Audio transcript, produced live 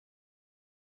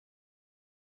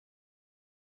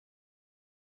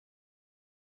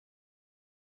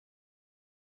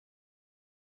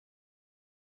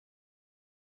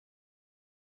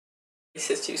He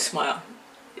says to you, smile.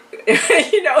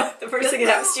 You know, the first thing that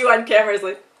happens to you on camera is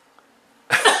like...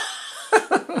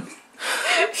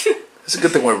 It's a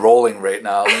good thing we're rolling right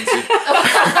now, Lindsay.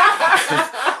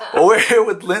 Well, we're here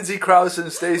with Lindsay Crouse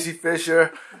and Stacy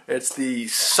Fisher. It's the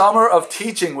Summer of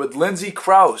Teaching with Lindsay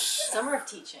Crouse. Summer of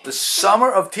Teaching. The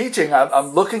Summer of Teaching.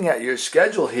 I'm looking at your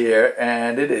schedule here,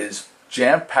 and it is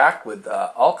jam-packed with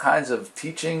all kinds of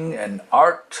teaching and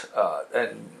art.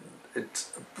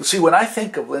 See, when I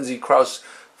think of Lindsay Crouse,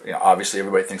 you know, obviously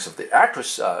everybody thinks of the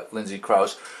actress Lindsay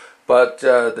Crouse, but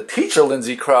the teacher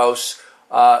Lindsay Crouse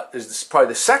is probably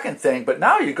the second thing. But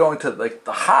now you're going to like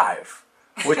the Hive,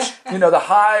 which you know the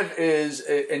Hive is,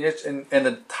 and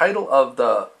the title of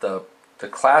the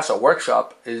class or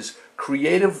workshop is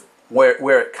Creative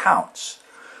where it counts.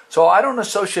 So I don't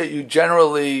associate you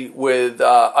generally with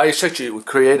I associate you with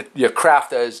your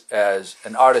craft as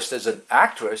an artist, as an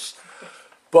actress.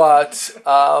 But,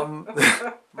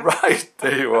 right,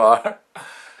 there you are.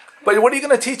 But what are you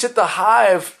going to teach at the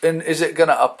Hive, and is it going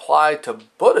to apply to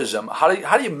Buddhism? How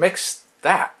do you mix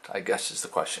that, I guess, is the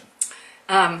question.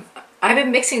 I've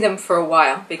been mixing them for a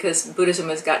while because Buddhism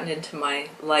has gotten into my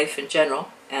life in general.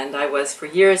 And I was, for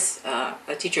years, a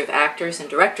teacher of actors and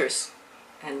directors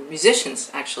and musicians,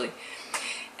 actually.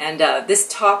 And this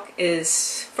talk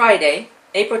is Friday,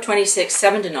 April 26,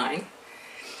 7 to 9.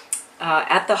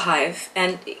 At the Hive.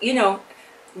 And you know,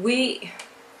 when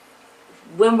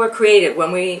we're creative,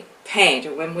 when we paint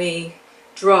or when we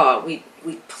draw, we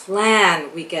plan,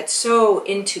 we get so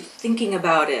into thinking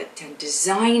about it and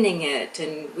designing it,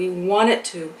 and we want it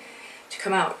to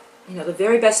come out, you know, the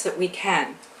very best that we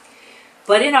can.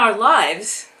 But in our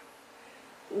lives,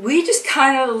 we just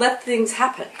kind of let things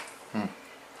happen.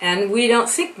 And we don't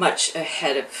think much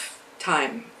ahead of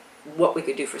time what we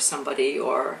could do for somebody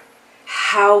or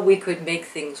how we could make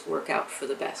things work out for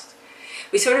the best.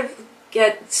 We sort of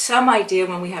get some idea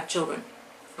when we have children,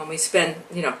 when we spend,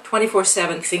 you know,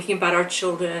 24/7 thinking about our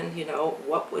children, you know,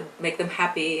 what would make them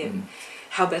happy and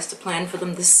how best to plan for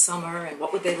them this summer and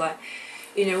what would they like.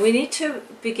 You know, we need to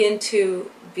begin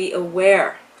to be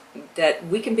aware that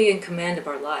we can be in command of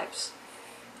our lives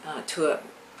to a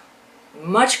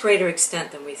much greater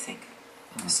extent than we think.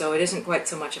 So it isn't quite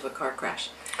so much of a car crash.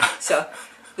 So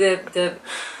the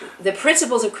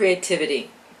principles of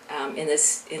creativity in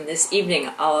this evening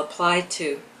I'll apply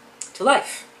to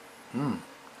life.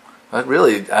 That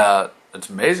really it's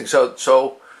amazing.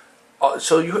 So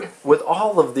you, with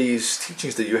all of these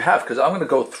teachings that you have, because I'm going to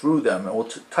go through them and we'll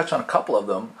touch on a couple of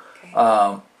them.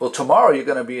 Okay. Well, tomorrow you're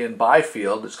going to be in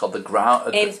Byfield. It's called the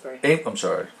Ground. Amesbury. I'm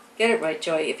sorry. Get it right,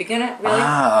 Joey. If you're gonna really.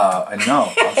 I know.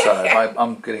 I'm sorry.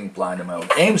 I'm getting blind in my own.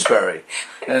 Amesbury,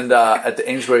 and at the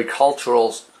Amesbury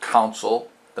Cultural Council,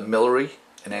 the Millery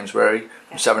in Amesbury,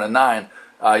 from 7 to 9,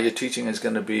 your teaching is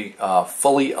going to be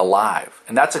fully alive,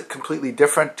 and that's a completely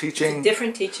different teaching. It's a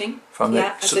different teaching. From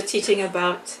it's a teaching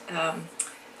about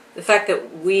the fact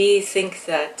that we think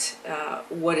that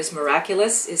what is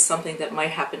miraculous is something that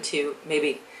might happen to you.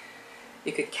 Maybe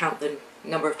you could count the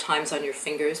number of times on your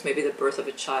fingers, maybe the birth of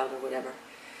a child or whatever,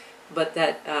 but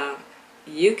that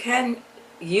you can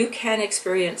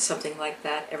experience something like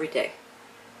that every day,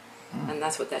 and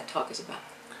that's what that talk is about.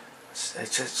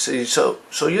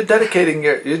 So you're dedicating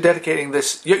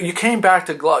this. You came back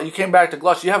to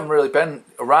Gloucester. You haven't really been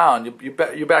around.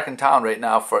 You're back in town right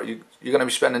now. You're going to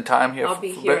be spending time here. I'll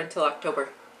be here until October.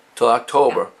 Till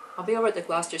October. Yeah. I'll be over at the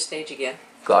Gloucester stage again.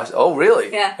 Gloucester. Oh,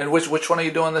 really? Yeah. And which one are you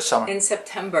doing this summer? In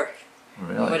September.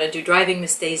 Really? I'm going to do Driving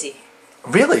Miss Daisy.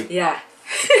 Really? Yeah.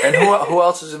 And who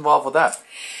else is involved with that?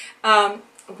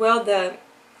 Well, the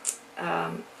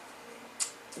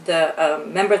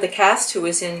member of the cast who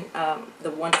was in the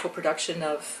wonderful production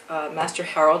of Master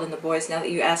Harold and the Boys. Now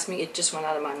that you asked me, it just went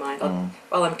out of my mind.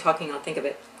 While I'm talking, I'll think of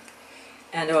it.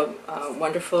 And a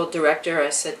wonderful director. I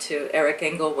said to Eric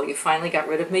Engel, "Well, you finally got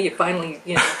rid of me. You finally,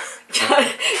 you know,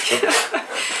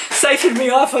 siphoned me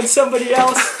off on somebody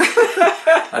else."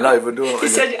 I know you've been doing it. He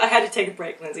said I had to take a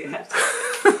break, Lindsay. I had to.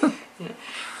 Yeah.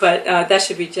 But that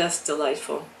should be just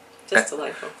delightful. Just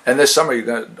delightful. And this summer,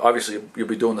 you'll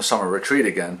be doing the summer retreat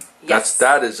again. Yes.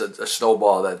 That is a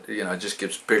snowball that just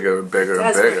gets bigger and bigger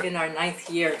and bigger. We're in our 9th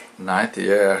year. 9th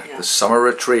year. Yeah. The summer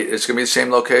retreat. It's going to be the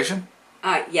same location?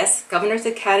 Yes, Governor's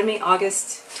Academy,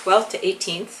 August 12th to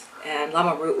 18th, and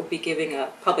Lama Root will be giving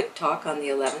a public talk on the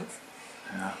 11th.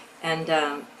 Yeah. And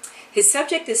his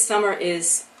subject this summer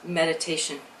is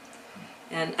meditation.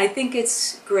 And I think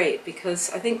it's great because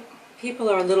I think people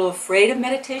are a little afraid of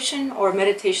meditation, or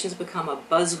meditation's become a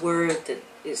buzzword that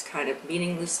is kind of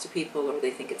meaningless to people, or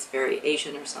they think it's very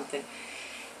Asian or something.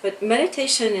 But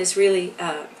meditation is really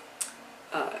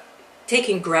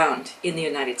taking ground in the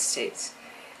United States.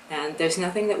 And there's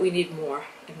nothing that we need more,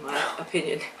 in my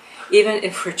opinion. Even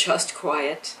if we're just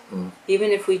quiet,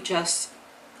 even if we just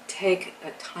take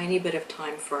a tiny bit of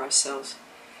time for ourselves,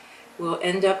 we'll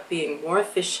end up being more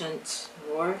efficient,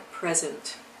 more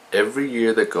present. Every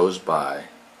year that goes by,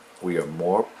 we are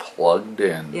more plugged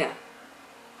in, Yeah.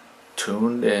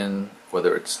 tuned in,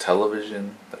 whether it's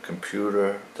television, the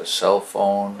computer, the cell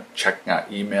phone, checking our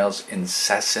emails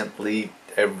incessantly.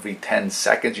 Every 10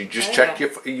 seconds, you just check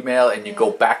your email and you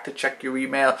go back to check your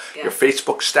email, your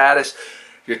Facebook status,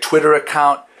 your Twitter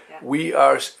account.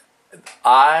 Yeah.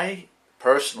 I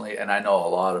personally, and I know a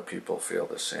lot of people feel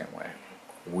the same way,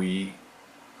 we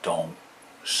don't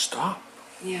stop.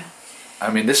 Yeah. I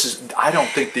mean, I don't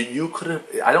think that you could have,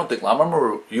 I don't think, Lama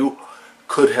Maru, you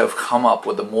could have come up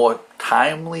with a more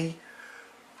timely,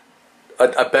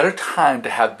 a better time to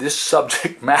have this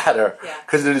subject matter,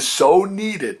 because it is so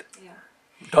needed.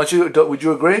 Would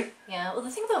you agree? Yeah, well,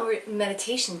 the thing about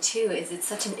meditation too is it's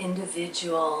such an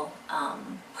individual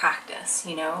practice,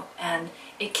 you know, and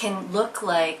it can look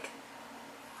like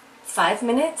 5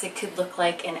 minutes, it could look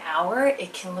like an hour,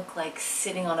 it can look like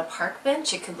sitting on a park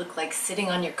bench, it could look like sitting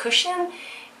on your cushion.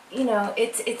 You know,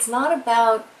 it's not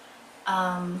about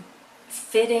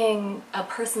fitting a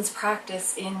person's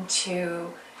practice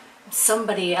into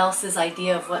somebody else's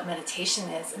idea of what meditation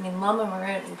is. I mean, Lama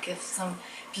Marin will give some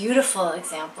beautiful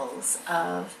examples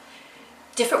of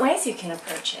different ways you can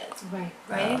approach it, right?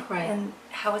 And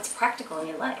how it's practical in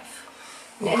your life.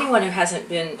 And anyone who hasn't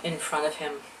been in front of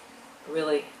him,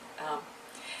 really,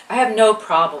 I have no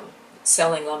problem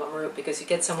selling Lama Maru, because you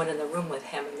get someone in the room with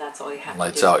him, and that's all you have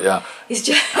Lights to do. out, yeah. He's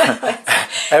just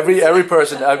every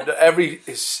person,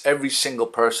 every single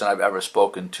person I've ever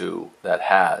spoken to that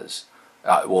has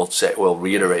will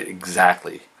reiterate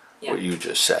exactly what you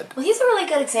just said. Well, he's a really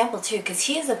good example too, because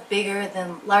he is a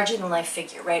larger than life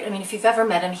figure, right? I mean, if you've ever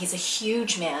met him, he's a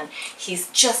huge man. He's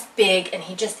just big, and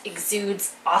he just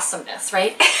exudes awesomeness,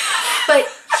 right? But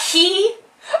he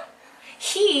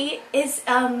is,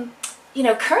 you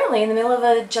know, currently in the middle of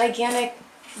a gigantic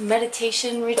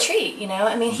meditation retreat. You know,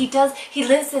 I mean, he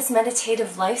lives this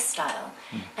meditative lifestyle,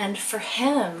 and for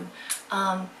him,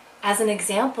 as an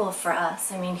example for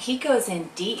us, I mean, he goes in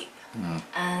deep,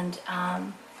 and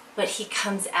but he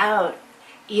comes out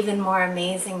even more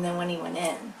amazing than when he went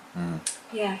in.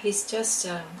 Yeah, he's just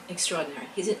extraordinary.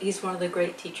 He's one of the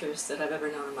great teachers that I've ever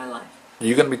known in my life. Are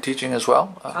you going to be teaching as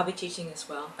well? I'll be teaching as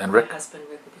well. And Rick? My husband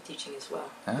Rick will be teaching as well.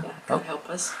 Yeah, God help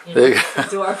us. You know, you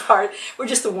do our part. We're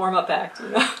just the warm-up act, you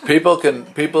know. People can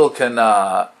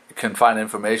find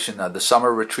information at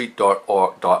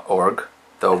thesummerretreat.org.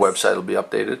 The website will be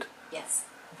updated. Yes.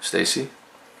 Stacy,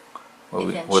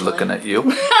 we're looking at you.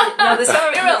 No, the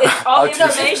summer it's all the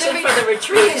information for the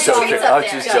retreat. I'm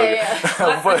just joking.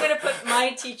 I'm going to put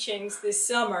my teachings this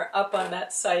summer up on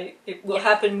that site. It will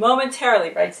happen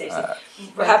momentarily, right, Stacey? It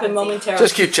will happen momentarily.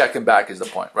 Just keep checking back is the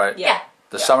point, right? Yeah.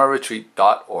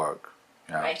 Thesummerretreat.org.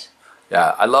 Yeah. Right.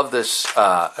 Yeah, I love this.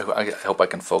 I hope I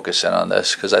can focus in on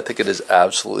this, because I think it is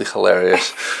absolutely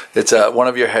hilarious. It's one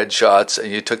of your headshots,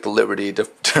 and you took the liberty to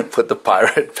put the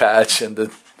pirate patch and the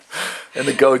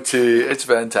goatee. It's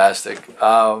fantastic.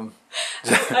 I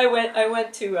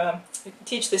went to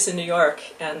teach this in New York,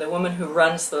 and the woman who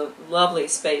runs the lovely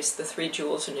space, the Three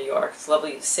Jewels in New York, this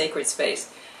lovely sacred space,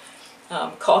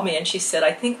 called me, and she said,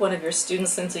 "I think one of your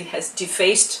students, Lindsay, has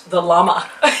defaced the Lama."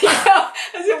 You know?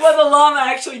 I said, "Well, the Lama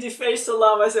actually defaced the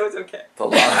Lama," so it's okay. The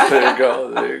Lama. There you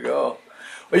go. There you go.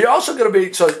 Well, you're also going to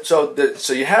be so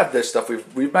you have this stuff.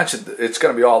 We've mentioned it's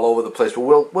going to be all over the place.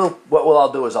 But what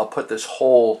I'll do is I'll put this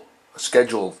whole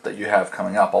schedule that you have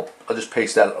coming up. I'll just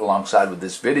paste that alongside with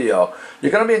this video.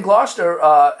 You're going to be in Gloucester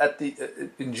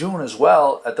in June as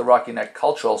well at the Rocky Neck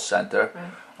Cultural Center,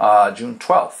 June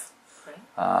 12th.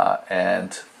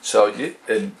 And so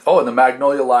in the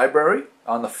Magnolia Library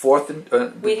on the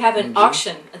 4th. We have an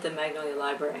auction at the Magnolia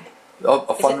Library. Oh,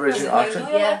 a fundraising auction?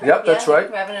 Yeah. Yep, that's right.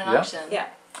 We're having an auction. Yeah.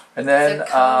 And then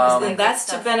and that's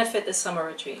to benefit the summer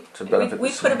retreat.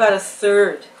 We put about a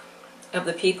third of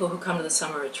the people who come to the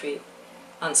summer retreat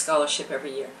on scholarship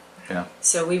every year. Yeah.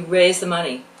 So we raise the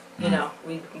money. You know,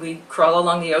 we crawl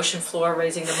along the ocean floor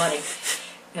raising the money.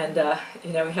 And,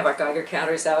 you know, we have our Geiger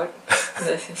counters out,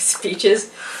 the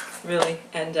speeches, really.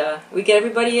 And we get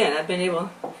everybody in. I've been able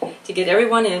to get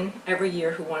everyone in every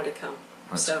year who wanted to come.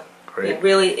 So great. It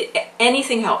really,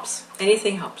 anything helps.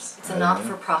 Anything helps. It's a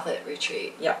not-for-profit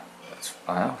retreat. Yeah.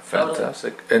 Wow,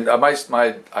 fantastic. And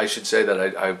I should say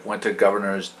that I went to the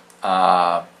Governor's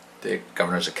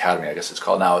Academy, I guess it's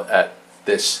called now, at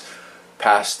this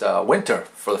past winter.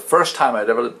 For the first time I'd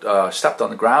ever stepped on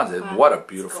the ground. Wow. What a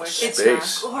beautiful It's space.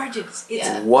 It's gorgeous. It's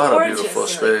What a gorgeous. beautiful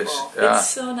Really space. cool. Yeah. It's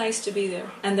so nice to be there,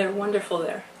 and they're wonderful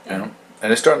there. You know?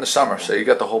 And it's during the summer, so you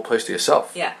got the whole place to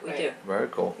yourself. Yeah, we Right. do. Very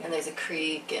cool. And there's a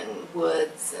creek and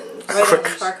woods and A Right crick.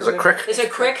 on the Parker There's a River. crick. There's a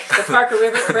crick, the Parker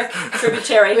River crick,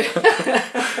 tributary.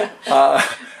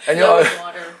 And you know,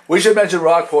 water. we should mention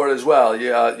Rockport as well.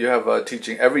 You have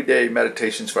teaching everyday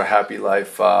meditations for a happy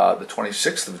life the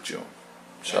 26th of June.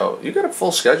 So you got a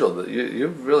full schedule.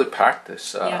 You've really packed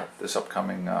this this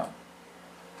upcoming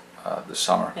this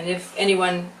summer. And if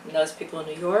anyone knows people in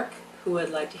New York who would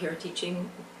like to hear teaching,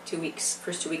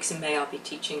 first 2 weeks in May, I'll be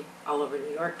teaching all over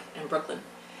New York and Brooklyn.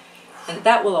 And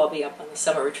that will all be up on the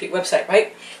Summer Retreat website,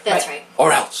 right? That's right.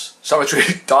 Or else,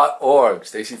 summerretreat.org.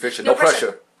 Stacy Fisher, no No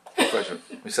pressure. pressure. No pressure.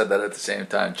 We said that at the same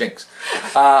time. Jinx.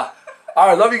 All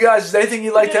right, love you guys. Is there anything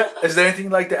you'd like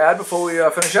to add before we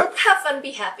finish up? Have fun,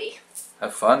 be happy.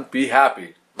 Have fun, be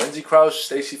happy. Lindsay Crouse,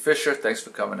 Stacy Fisher, thanks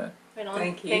for coming in. Right on.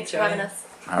 Thank you, Thanks for Joanne. having us.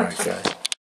 All right, guys.